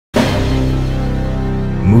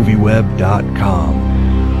MovieWeb.com.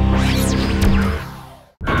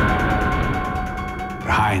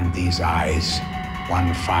 Behind these eyes,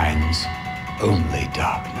 one finds only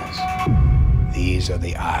darkness. These are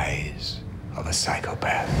the eyes of a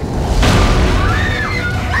psychopath.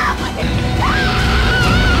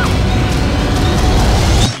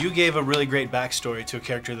 You gave a really great backstory to a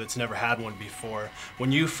character that's never had one before.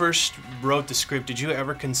 When you first wrote the script, did you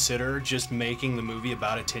ever consider just making the movie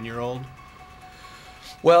about a 10-year-old?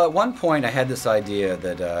 Well, at one point I had this idea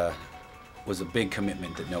that was a big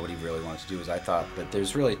commitment that nobody really wanted to do. Is I thought that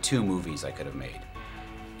there's really 2 movies I could have made.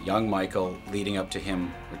 Young Michael leading up to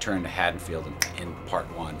him returning to Haddonfield in part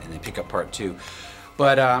 1, and then pick up part 2.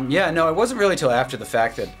 But yeah, no, it wasn't really till after the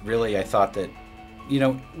fact that really I thought that, you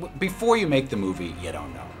know, before you make the movie, you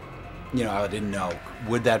don't know. You know, I didn't know,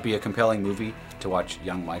 would that be a compelling movie to watch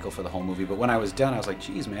young Michael for the whole movie? But when I was done, I was like,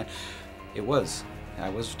 geez, man, it was.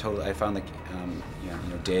 I found like, you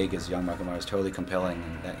know, Daeg as young Michael Myers totally compelling,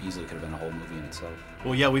 and that easily could have been a whole movie in itself.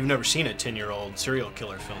 Well, yeah, we've never seen a 10-year-old serial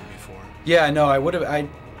killer film before. Yeah, no, I would have,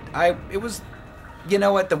 it was, you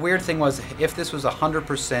know what, the weird thing was, if this was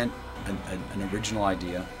 100% an original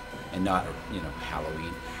idea, and not, you know,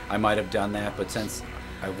 Halloween, I might have done that, but since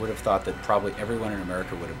I would have thought that probably everyone in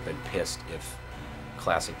America would have been pissed if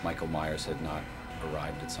classic Michael Myers had not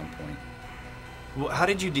arrived at some point. Well, how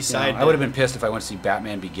did you decide? You know, I would have been pissed if I went to see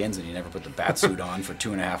Batman Begins and he never put the bat suit on for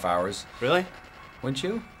 2.5 hours. Really? Wouldn't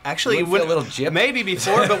you? Actually, you wouldn't feel a little gypped? Maybe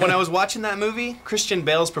before, but when I was watching that movie, Christian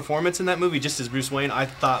Bale's performance in that movie, just as Bruce Wayne, I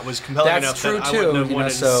thought was compelling enough that I wouldn't have wanted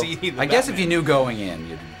to see the I guess Batman. if you knew going in,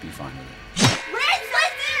 you'd be fine with it.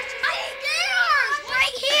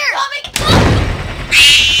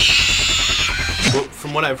 Well,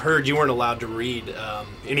 from what I've heard, you weren't allowed to read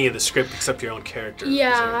any of the script except your own character.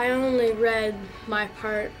 Yeah, I only read my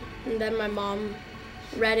part, and then my mom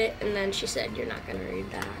read it, and then she said, "You're not going to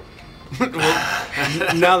read that."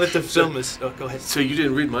 Well, now that the film is... Oh, go ahead. So you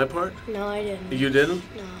didn't read my part? No, I didn't. You didn't?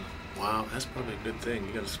 No. Wow, that's probably a good thing.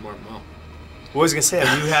 You got a smart mom. What was I going to say?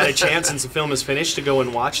 Have you had a chance since the film is finished to go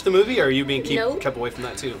and watch the movie, or are you being Nope. kept away from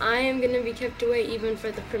that too? I am going to be kept away even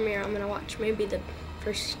for the premiere. I'm going to watch maybe the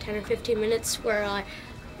first 10 or 15 minutes where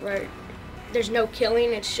there's no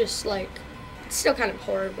killing. It's just like, it's still kind of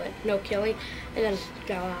horror, but no killing. And then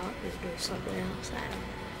go out and do something else.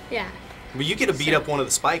 Yeah. But you get to beat up one of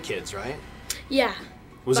the Spy Kids, right? Yeah.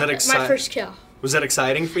 Was that exciting? My first kill. Was that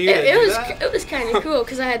exciting for you? It was kind of cool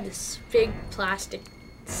because I had this big plastic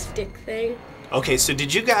stick thing. Okay, so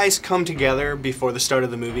did you guys come together before the start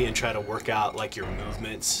of the movie and try to work out like your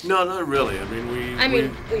movements? No, not really. I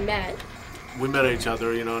mean, we met. We met each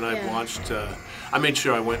other, you know, and I watched. I made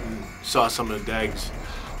sure I went and saw some of Daeg's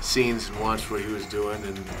scenes and watched what he was doing,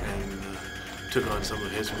 and took on some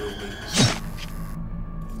of his movements.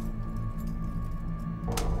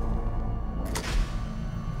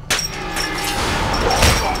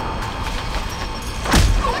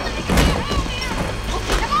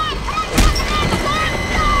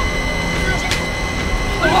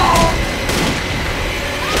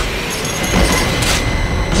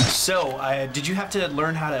 So, did you have to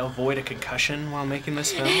learn how to avoid a concussion while making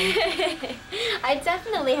this film? I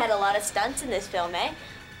definitely had a lot of stunts in this film, eh?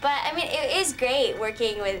 But, I mean, it is great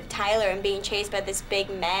working with Tyler and being chased by this big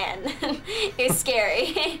man. It was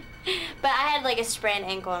scary. But I had, like, a sprained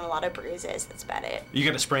ankle and a lot of bruises. That's about it. You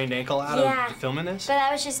got a sprained ankle out of filming this? But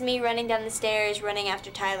that was just me running down the stairs, running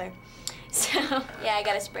after Tyler. So, yeah, I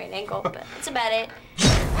got a sprained ankle, but that's about it.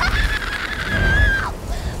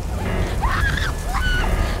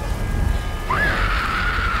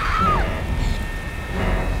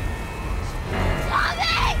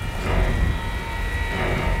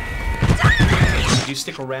 Did you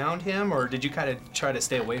stick around him, or did you kind of try to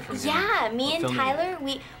stay away from him? Yeah, me and Tyler,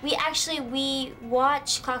 we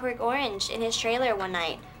watched Clockwork Orange in his trailer one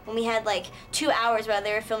night when we had like 2 hours while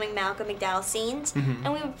they were filming Malcolm McDowell scenes,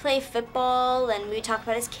 and we would play football and we would talk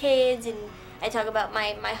about his kids, and I talk about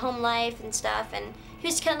my home life and stuff, and he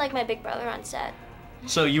was kind of like my big brother on set.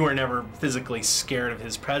 So you were never physically scared of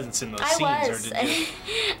his presence in those scenes? I was. Or did you?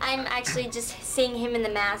 I'm actually just seeing him in the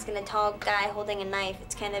mask and a tall guy holding a knife.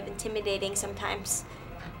 It's kind of intimidating sometimes.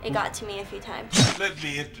 It got to me a few times. Let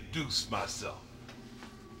me introduce myself.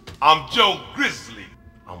 I'm Joe Grizzly.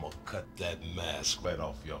 I'm gonna cut that mask right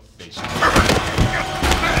off your face.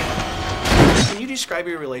 Can you describe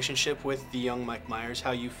your relationship with the young Mike Myers,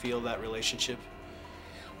 how you feel that relationship?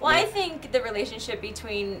 Well, I think the relationship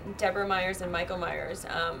between Deborah Myers and Michael Myers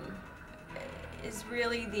is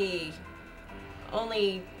really the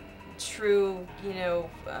only true, you know,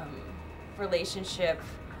 relationship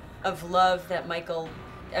of love that Michael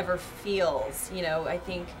ever feels. You know, I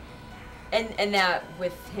think and that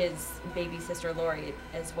with his baby sister Lori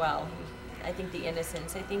as well. I think the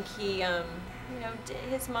innocence. I think he, you know,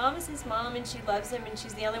 his mom is his mom, and she loves him, and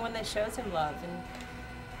she's the only one that shows him love. And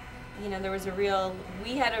you know, there was a real.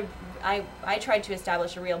 We had a. I tried to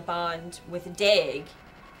establish a real bond with Daeg,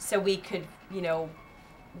 so we could, you know,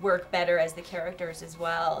 work better as the characters as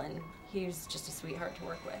well. And he was just a sweetheart to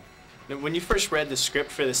work with. Now, when you first read the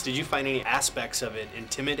script for this, did you find any aspects of it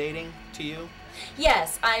intimidating to you?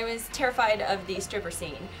 Yes, I was terrified of the stripper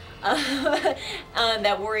scene.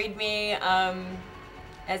 That worried me,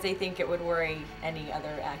 as I think it would worry any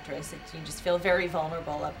other actress. You just feel very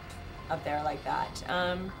vulnerable up there like that.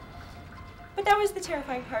 But that was the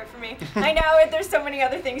terrifying part for me. I know there's so many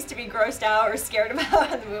other things to be grossed out or scared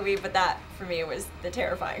about in the movie, but that, for me, was the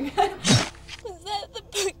terrifying. Was that the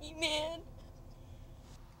boogeyman?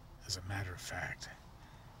 As a matter of fact,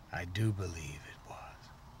 I do believe it was.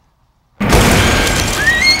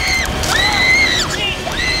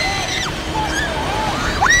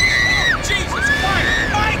 Jesus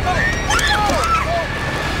Christ! Michael!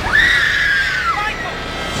 Michael!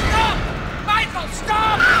 Stop! Michael,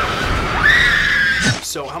 stop!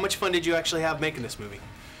 So how much fun did you actually have making this movie?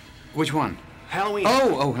 Which one? Halloween.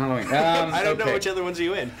 Oh, Halloween. I don't know which other ones are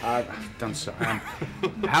you in. I've done so.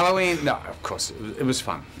 Halloween. No, of course it was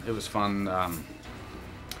fun. It was fun.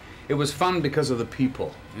 It was fun because of the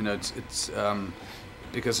people. You know, it's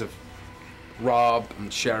because of Rob and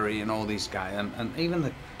Sheri and all these guys, and even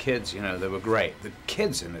the kids. You know, they were great. The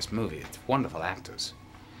kids in this movie, it's wonderful actors.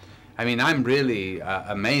 I mean, I'm really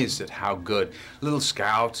amazed at how good. Little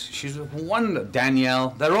Scout, she's a wonder.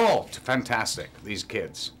 Danielle, they're all fantastic, these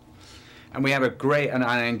kids. And we have a great, and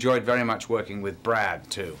I enjoyed very much working with Brad,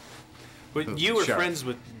 too. But you were friends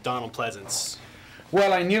with Donald Pleasance.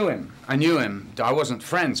 Well, I knew him. I wasn't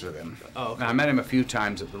friends with him. Oh, okay. I met him a few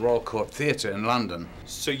times at the Royal Court Theatre in London.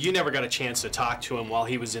 So you never got a chance to talk to him while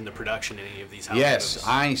he was in the production in any of these Halloween Yes, movies?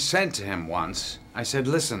 I said to him once, I said,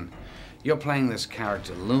 listen, you're playing this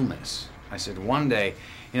character, Loomis. I said, one day,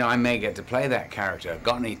 you know, I may get to play that character.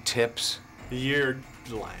 Got any tips? You're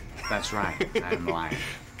lying. That's right, I'm lying.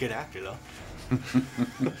 Good actor, though.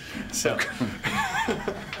 So,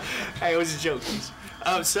 I was joking.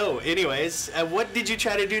 So, anyways, what did you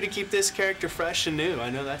try to do to keep this character fresh and new? I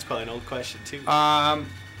know that's probably an old question, too. Well,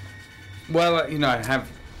 you know, I have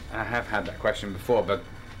had that question before, but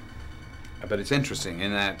it's interesting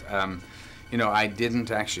in that, you know, I didn't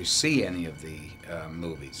actually see any of the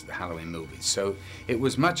movies, the Halloween movies, so it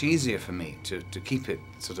was much easier for me to keep it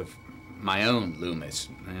sort of my own Loomis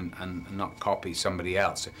and not copy somebody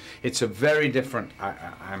else. It's a very different,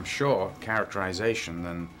 I'm sure, characterization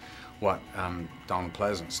than what Donald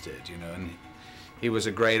Pleasance did, you know, and he was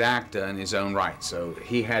a great actor in his own right, so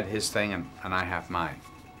he had his thing and I have mine.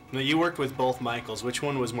 Now, you worked with both Michaels. Which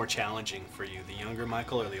one was more challenging for you, the younger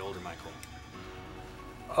Michael or the older Michael?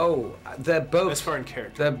 Oh, they're both. As far in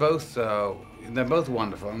character. They're both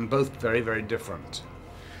wonderful and both very, very different.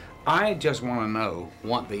 I just want to know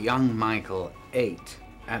what the young Michael ate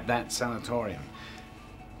at that sanatorium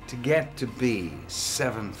to get to be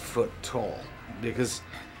 7 foot tall, because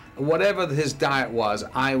whatever his diet was,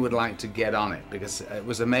 I would like to get on it, because it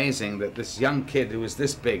was amazing that this young kid who was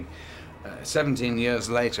this big, 17 years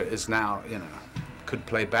later, is now, you know, could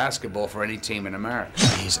play basketball for any team in America.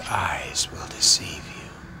 These eyes will deceive you.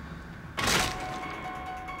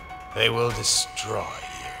 They will destroy you.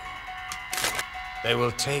 They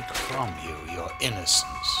will take from you your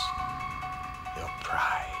innocence, your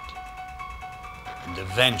pride, and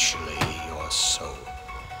eventually your soul.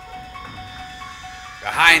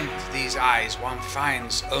 Behind these eyes, one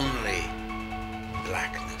finds only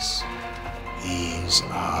blackness. These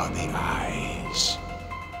are the eyes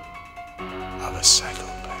of a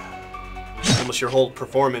psychopath. Almost your whole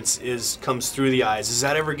performance comes through the eyes. Does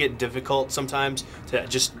that ever get difficult sometimes to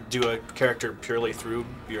just do a character purely through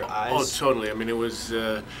your eyes? Oh, totally. I mean, it's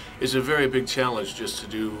a very big challenge just to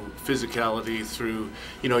do physicality through,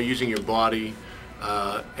 you know, using your body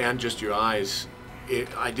and just your eyes.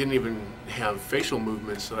 I didn't even have facial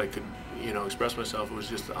movements that I could, you know, express myself. It was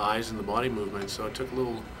just the eyes and the body movements. So it took a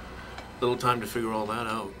little time to figure all that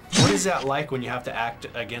out. What is that like when you have to act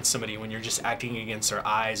against somebody, when you're just acting against their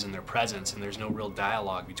eyes and their presence and there's no real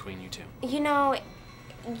dialogue between you two? You know,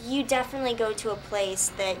 you definitely go to a place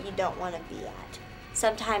that you don't want to be at.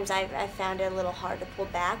 Sometimes I found it a little hard to pull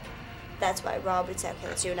back. That's why Rob would say, okay,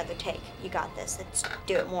 let's do another take. You got this, let's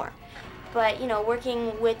do it more. But, you know,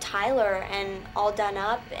 working with Tyler and all done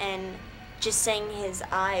up and just seeing his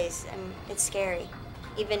eyes, and it's scary.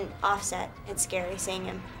 Even offset, it's scary seeing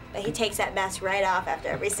him. But he takes that mask right off after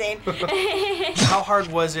every scene. How hard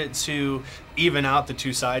was it to even out the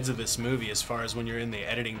two sides of this movie as far as when you're in the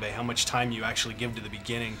editing bay, how much time you actually give to the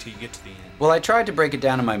beginning till you get to the end? Well, I tried to break it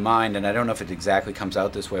down in my mind, and I don't know if it exactly comes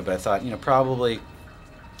out this way, but I thought, probably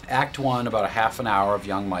Act 1, about a half an hour of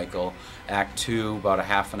young Michael. Act 2, about a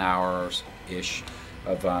half an hour-ish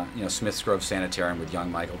of, Smith's Grove Sanitarium with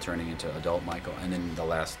young Michael turning into adult Michael. And then the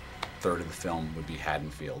last third of the film would be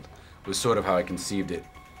Haddonfield. It was sort of how I conceived it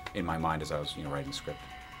in my mind as I was, writing the script.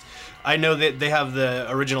 I know that they have the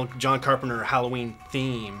original John Carpenter Halloween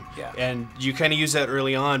theme, yeah. And you kind of use that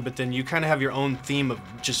early on, but then you kind of have your own theme of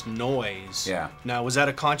just noise. Yeah. Now, was that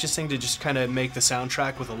a conscious thing to just kind of make the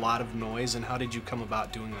soundtrack with a lot of noise, and how did you come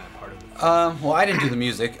about doing that part of it? Well, I didn't do the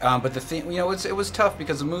music, but the theme, it was tough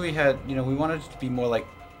because the movie had, we wanted it to be more like,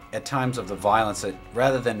 at times of the violence, that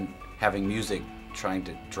rather than having music trying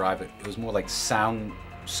to drive it, it was more like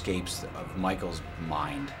soundscapes of Michael's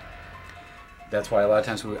mind. That's why a lot of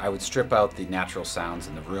times I would strip out the natural sounds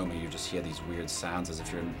in the room, and you just hear these weird sounds as if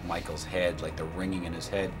you're in Michael's head, like the ringing in his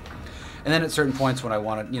head. And then at certain points when I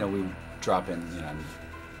wanted, we would drop in,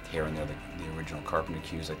 here and there the original Carpenter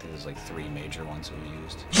cues. I think there's like 3 major ones that we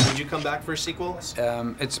used. Would you come back for sequels?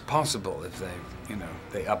 It's possible if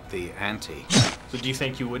they up the ante. So do you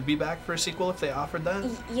think you would be back for a sequel if they offered that?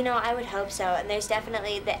 I would hope so. And there's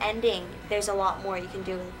definitely the ending. There's a lot more you can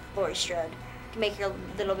do with Laurie Strode. Can make her a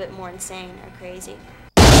little bit more insane or crazy.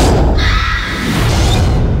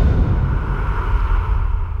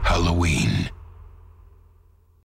 Halloween.